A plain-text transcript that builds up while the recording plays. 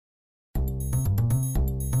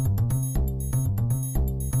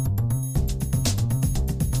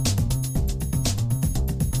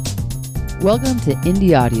Welcome to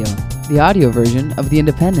Indie Audio, the audio version of The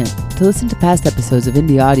Independent. To listen to past episodes of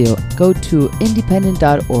Indie Audio, go to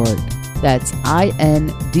independent.org. That's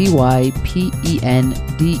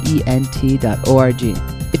INDYPENDENT.org.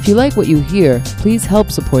 If you like what you hear, please help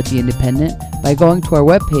support The Independent by going to our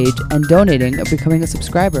webpage and donating or becoming a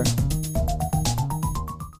subscriber.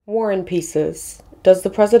 War and Pieces. Does the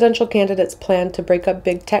presidential candidate's plan to break up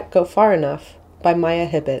big tech go far enough? By Maya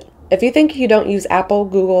Hibbett. If you think you don't use Apple,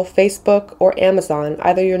 Google, Facebook, or Amazon,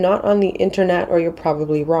 either you're not on the internet or you're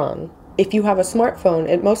probably wrong. If you have a smartphone,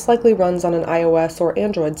 it most likely runs on an iOS or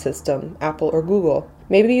Android system, Apple or Google.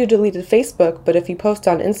 Maybe you deleted Facebook, but if you post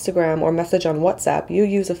on Instagram or message on WhatsApp, you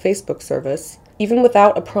use a Facebook service. Even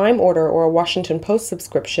without a Prime order or a Washington Post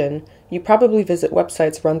subscription, you probably visit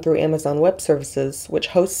websites run through Amazon Web Services, which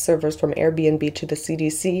hosts servers from Airbnb to the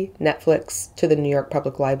CDC, Netflix, to the New York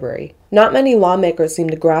Public Library. Not many lawmakers seem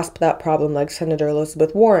to grasp that problem like Senator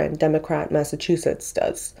Elizabeth Warren, Democrat, Massachusetts,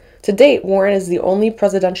 does. To date, Warren is the only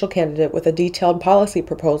presidential candidate with a detailed policy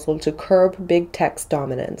proposal to curb big tech's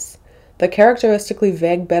dominance. The characteristically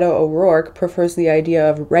vague Beto O'Rourke prefers the idea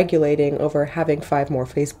of regulating over having 5 more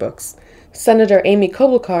Facebooks. Senator Amy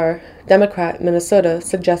Klobuchar, Democrat, Minnesota,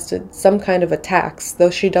 suggested some kind of a tax,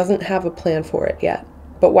 though she doesn't have a plan for it yet.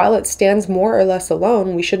 But while it stands more or less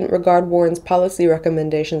alone, we shouldn't regard Warren's policy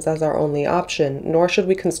recommendations as our only option, nor should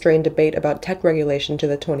we constrain debate about tech regulation to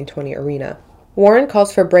the 2020 arena. Warren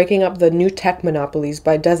calls for breaking up the new tech monopolies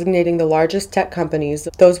by designating the largest tech companies,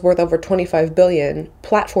 those worth over $25 billion,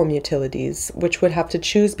 platform utilities, which would have to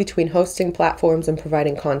choose between hosting platforms and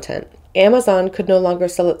providing content. Amazon could no longer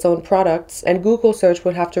sell its own products, and Google Search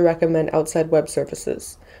would have to recommend outside web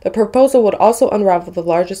services. The proposal would also unravel the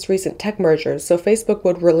largest recent tech mergers, so Facebook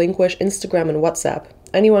would relinquish Instagram and WhatsApp.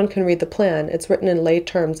 Anyone can read the plan. It's written in lay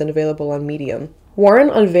terms and available on Medium. Warren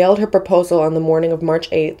unveiled her proposal on the morning of March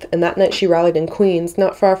 8th, and that night she rallied in Queens,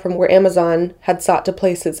 not far from where Amazon had sought to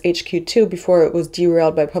place its HQ2 before it was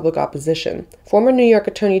derailed by public opposition. Former New York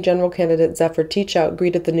Attorney General candidate Zephyr Teachout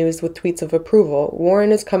greeted the news with tweets of approval.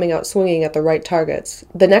 Warren is coming out swinging at the right targets.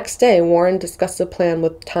 The next day, Warren discussed a plan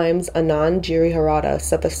with Times' Anand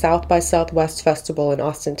Giridharadas at the South by Southwest Festival in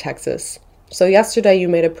Austin, Texas. "So yesterday you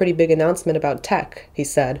made a pretty big announcement about tech," he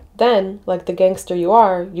said. "Then, like the gangster you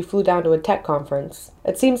are, you flew down to a tech conference."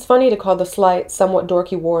 It seems funny to call the slight, somewhat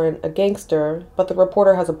dorky Warren a gangster, but the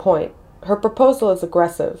reporter has a point. Her proposal is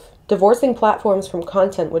aggressive. Divorcing platforms from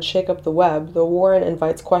content would shake up the web, though Warren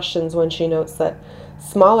invites questions when she notes that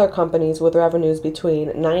smaller companies with revenues between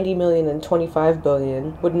 $90 million and $25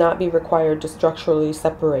 billion would not be required to structurally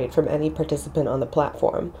separate from any participant on the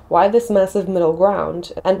platform. Why this massive middle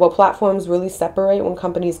ground? And will platforms really separate when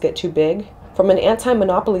companies get too big? From an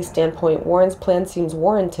anti-monopoly standpoint, Warren's plan seems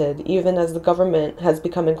warranted, even as the government has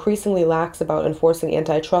become increasingly lax about enforcing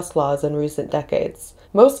antitrust laws in recent decades.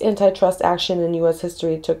 Most antitrust action in U.S.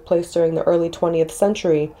 history took place during the early 20th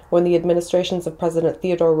century, when the administrations of President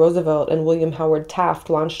Theodore Roosevelt and William Howard Taft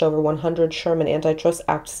launched over 100 Sherman Antitrust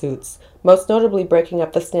Act suits, most notably breaking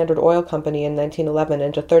up the Standard Oil Company in 1911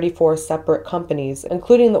 into 34 separate companies,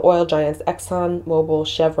 including the oil giants Exxon, Mobil,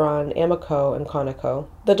 Chevron, Amoco, and Conoco.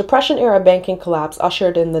 The Depression-era banking collapse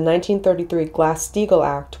ushered in the 1933 Glass-Steagall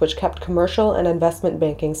Act, which kept commercial and investment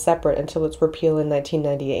banking separate until its repeal in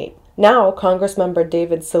 1998. Now, Congressmember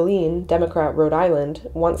David Saline, Democrat, Rhode Island,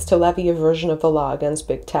 wants to levy a version of the law against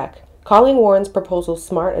big tech. Calling Warren's proposal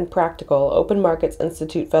smart and practical, Open Markets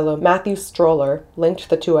Institute fellow Matthew Stroller linked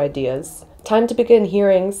the two ideas. "Time to begin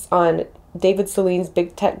hearings on David Saline's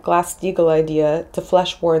big tech Glass-Steagall idea to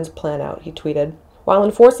flesh Warren's plan out," he tweeted. While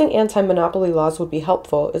enforcing anti-monopoly laws would be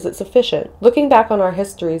helpful, is it sufficient? Looking back on our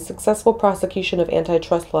history, successful prosecution of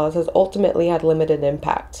antitrust laws has ultimately had limited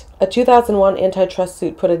impact. A 2001 antitrust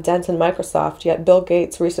suit put a dent in Microsoft, yet Bill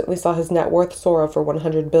Gates recently saw his net worth soar over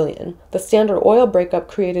 $100 billion. The Standard Oil breakup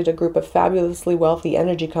created a group of fabulously wealthy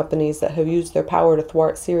energy companies that have used their power to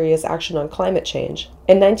thwart serious action on climate change.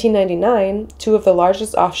 In 1999, 2 of the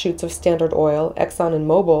largest offshoots of Standard Oil, Exxon and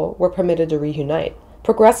Mobil, were permitted to reunite.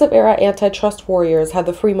 Progressive-era antitrust warriors had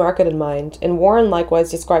the free market in mind, and Warren likewise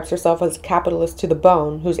describes herself as a capitalist to the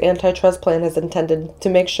bone, whose antitrust plan is intended to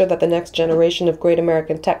make sure that the next generation of great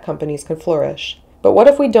American tech companies can flourish. But what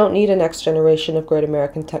if we don't need a next generation of great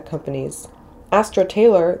American tech companies? Astra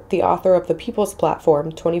Taylor, the author of The People's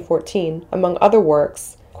Platform, 2014, among other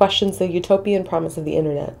works, questions the utopian promise of the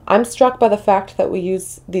internet. "I'm struck by the fact that we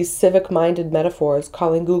use these civic-minded metaphors,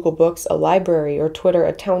 calling Google Books a library or Twitter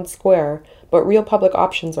a town square, but real public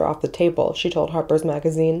options are off the table, she told Harper's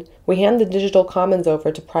Magazine. We hand the digital commons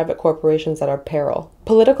over to private corporations at our peril.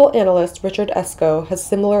 Political analyst Richard Esco has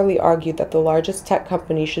similarly argued that the largest tech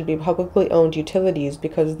companies should be publicly owned utilities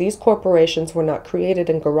because these corporations were not created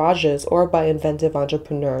in garages or by inventive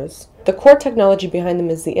entrepreneurs. The core technology behind them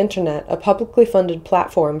is the internet, a publicly funded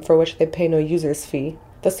platform for which they pay no user's fee.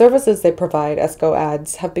 The services they provide, Esco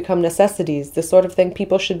adds, have become necessities, the sort of thing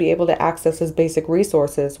people should be able to access as basic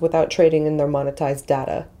resources without trading in their monetized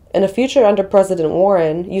data. In a future under President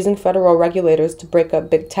Warren, using federal regulators to break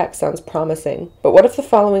up big tech sounds promising. But what if the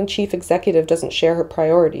following chief executive doesn't share her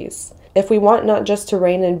priorities? If we want not just to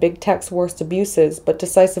rein in big tech's worst abuses, but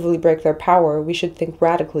decisively break their power, we should think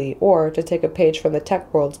radically, or, to take a page from the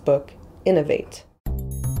tech world's book, innovate.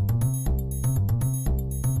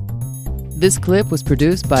 This clip was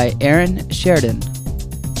produced by Aaron Sheridan